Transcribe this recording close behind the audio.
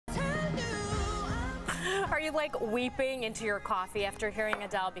Are you like weeping into your coffee after hearing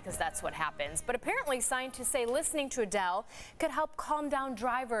Adele? Because that's what happens. But apparently scientists say listening to Adele could help calm down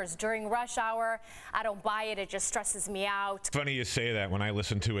drivers during rush hour. I don't buy it. It just stresses me out. Funny you say that. When I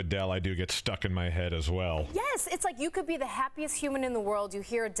listen to Adele, I do get stuck in my head as well. Yes, it's like you could be the happiest human in the world. You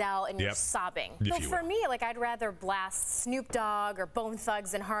hear Adele and you're sobbing. So for me, like I'd rather blast Snoop Dogg or Bone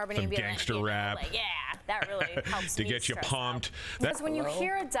Thugs and Harmony Some and be gangster like, rap. Like, yeah, that really helps to me get you pumped. Because when you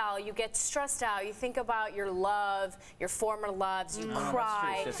hear Adele, you get stressed out. You think about your love, your former loves. You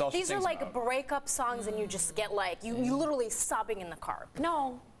cry. These are like breakup songs, and you just get like you literally sobbing in the car.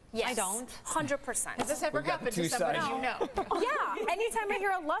 No. Yes. I don't. 100%. Has this ever happened to somebody you know? Yeah. Anytime I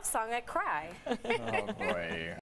hear a love song, I cry. Oh boy.